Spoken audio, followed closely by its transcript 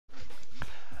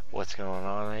What's going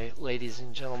on, ladies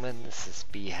and gentlemen? This is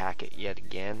B Hackett yet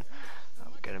again.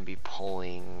 I'm going to be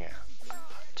pulling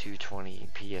 220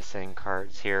 PSN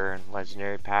cards here in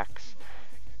legendary packs,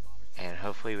 and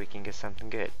hopefully we can get something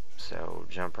good. So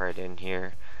jump right in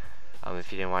here.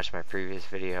 If you didn't watch my previous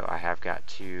video, I have got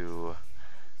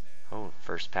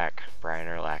first pack, Brian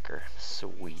Urlacher.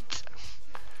 Sweet.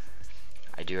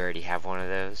 I do already have one of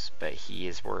those, but he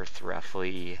is worth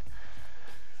roughly,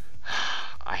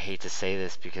 I hate to say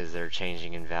this because they're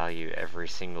changing in value every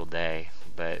single day,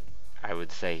 but I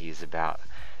would say he's about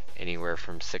anywhere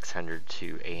from 600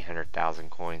 to 800,000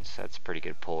 coins. That's a pretty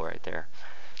good pull right there.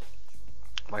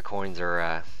 My coins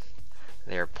are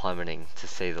they are plummeting, to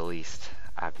say the least.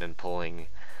 I've been pulling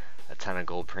a ton of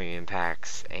gold premium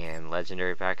packs and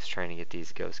legendary packs trying to get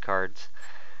these ghost cards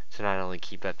to not only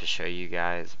keep up to show you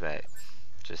guys, but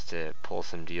just to pull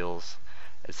some deals.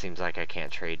 It seems like I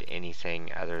can't trade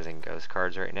anything other than ghost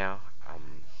cards right now.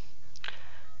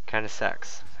 Kind of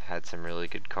sucks. Had some really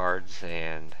good cards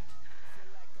and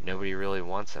nobody really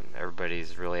wants them.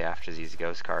 Everybody's really after these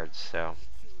ghost cards, so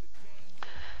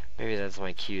maybe that's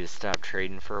my cue to stop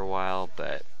trading for a while,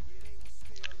 but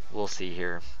we'll see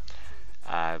here.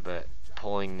 But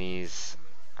pulling these,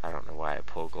 I don't know why I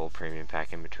pull gold premium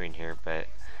pack in between here, but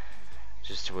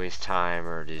just to waste time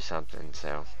or do something.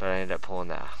 So, but I ended up pulling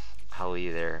that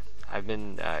Holly there. I've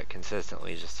been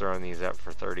consistently just throwing these up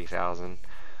for 30,000.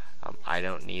 I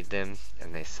don't need them,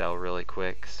 and they sell really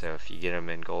quick. So if you get them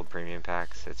in gold premium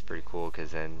packs, it's pretty cool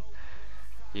because then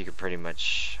you could pretty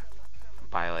much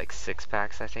buy like 6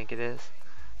 packs, I think it is.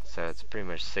 So it's pretty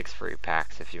much 6 free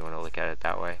packs if you want to look at it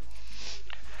that way.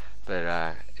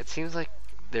 But it seems like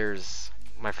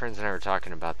my friends and I were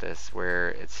talking about this, where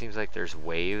it seems like there's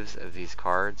waves of these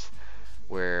cards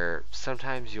where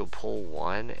sometimes you'll pull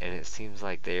one and it seems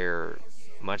like they're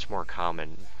much more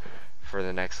common for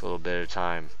the next little bit of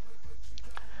time.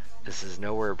 This is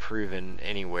nowhere proven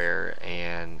anywhere,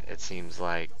 and it seems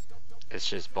like it's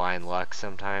just blind luck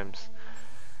sometimes.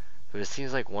 But it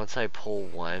seems like once I pull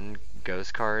one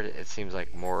ghost card, it seems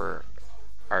like more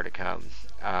are to come.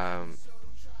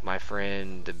 My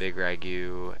friend, the Big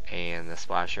Ragu, and the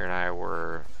Splasher and I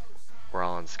we're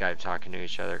all on Skype talking to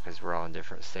each other because we're all in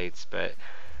different states, but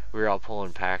we were all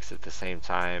pulling packs at the same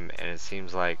time, and it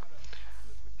seems like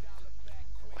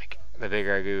the Big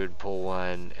Ragu would pull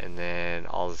one, and then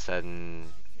all of a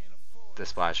sudden the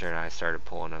Splasher and I started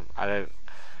pulling them. I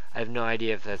have no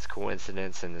idea if that's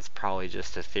coincidence, and it's probably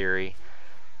just a theory,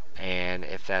 and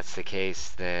if that's the case,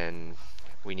 then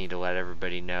we need to let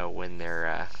everybody know when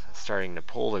they're starting to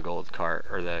pull the gold card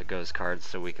or the ghost cards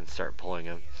so we can start pulling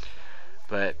them.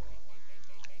 But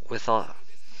with all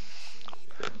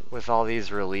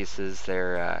these releases,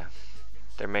 they're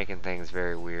making things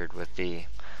very weird with the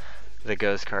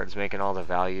ghost cards, making all the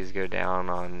values go down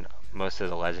on most of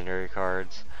the legendary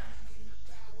cards.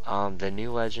 The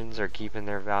new legends are keeping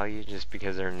their value just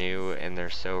because they're new and they're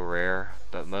so rare,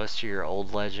 but most of your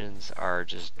old legends are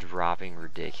just dropping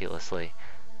ridiculously.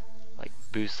 Like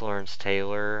Boost Lawrence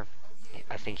Taylor,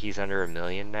 I think he's under $1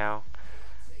 million now.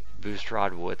 Boost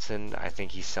Rod Woodson, I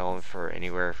think he's selling for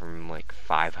anywhere from like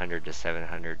 500 to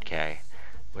 700k,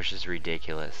 which is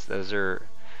ridiculous. Those are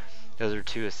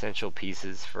 2 essential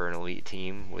pieces for an elite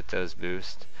team with those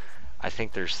boosts. I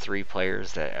think there's 3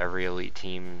 players that every elite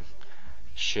team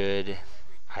should,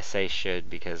 I say should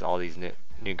because all these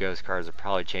new ghost cards are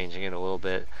probably changing it a little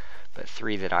bit, but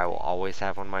 3 that I will always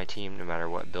have on my team no matter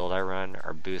what build I run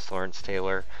are Boost Lawrence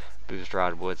Taylor, Boost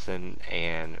Rod Woodson,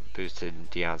 and Boosted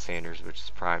Deion Sanders, which is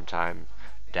prime time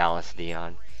Dallas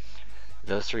Deion.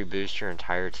 Those 3 boost your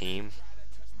entire team,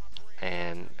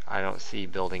 and I don't see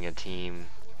building a team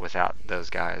without those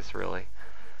guys really.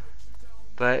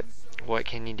 But what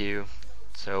can you do?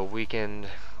 So weekend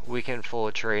full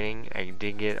of trading. I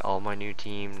did get all my new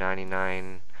team,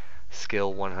 99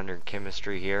 skill, 100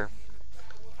 chemistry here,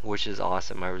 which is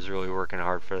awesome. I was really working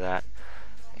hard for that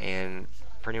and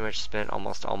pretty much spent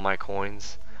almost all my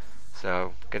coins.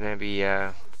 So gonna be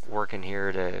working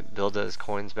here to build those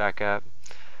coins back up,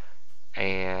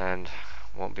 and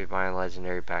won't be buying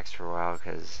legendary packs for a while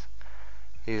because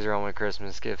these are all my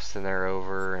Christmas gifts and they're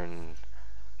over, and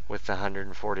with the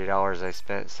 $140 I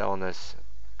spent selling this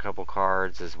couple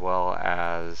cards as well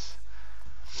as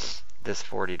this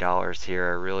 $40 here,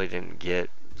 I really didn't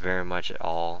get very much at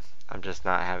all. I'm just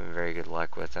not having very good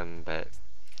luck with them, but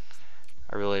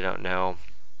I really don't know.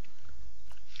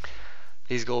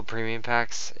 These gold premium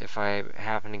packs, if I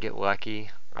happen to get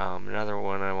lucky, another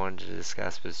one I wanted to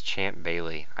discuss was Champ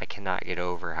Bailey. I cannot get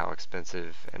over how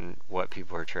expensive and what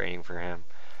people are trading for him.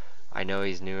 I know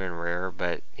he's new and rare,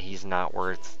 but he's not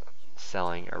worth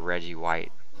selling a Reggie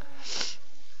White.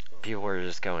 people are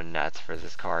just going nuts for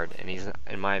this card, and he's,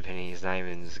 in my opinion, he's not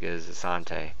even as good as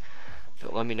Asante.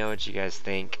 But let me know what you guys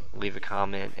think. Leave a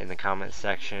comment in the comment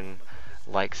section.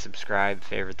 Like, subscribe,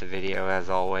 favorite the video as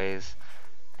always.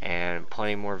 And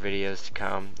plenty more videos to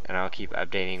come. And I'll keep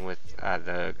updating with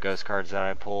the ghost cards that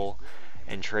I pull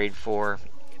and trade for.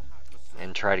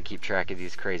 And try to keep track of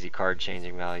these crazy card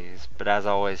changing values. But as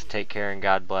always, take care and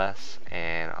God bless.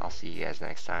 And I'll see you guys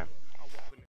next time.